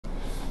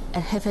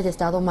El jefe de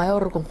Estado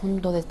Mayor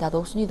Conjunto de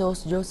Estados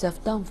Unidos,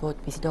 Dunford,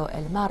 visitó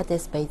el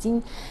martes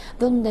Beijing,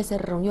 donde se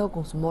reunió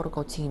con su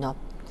homólogo chino,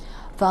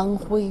 Fang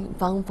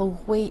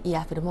Fenghui, y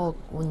afirmó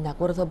un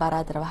acuerdo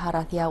para trabajar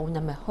hacia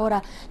una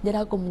mejora de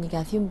la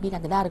comunicación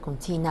bilateral con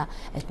China,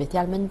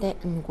 especialmente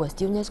en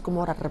cuestiones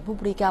como la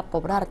República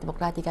Popular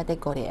Democrática de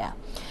Corea.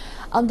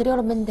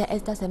 Anteriormente,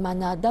 esta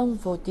semana,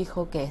 Dunford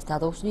dijo que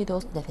Estados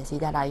Unidos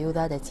necesita la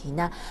ayuda de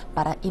China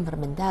para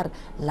implementar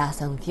las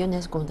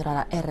sanciones contra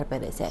la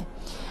RPDC.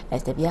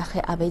 Este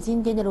viaje a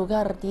Beijing tiene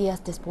lugar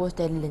días después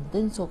del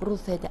intenso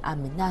cruce de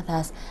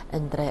amenazas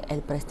entre el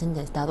presidente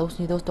de Estados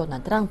Unidos,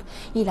 Donald Trump,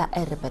 y la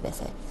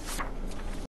RPDC.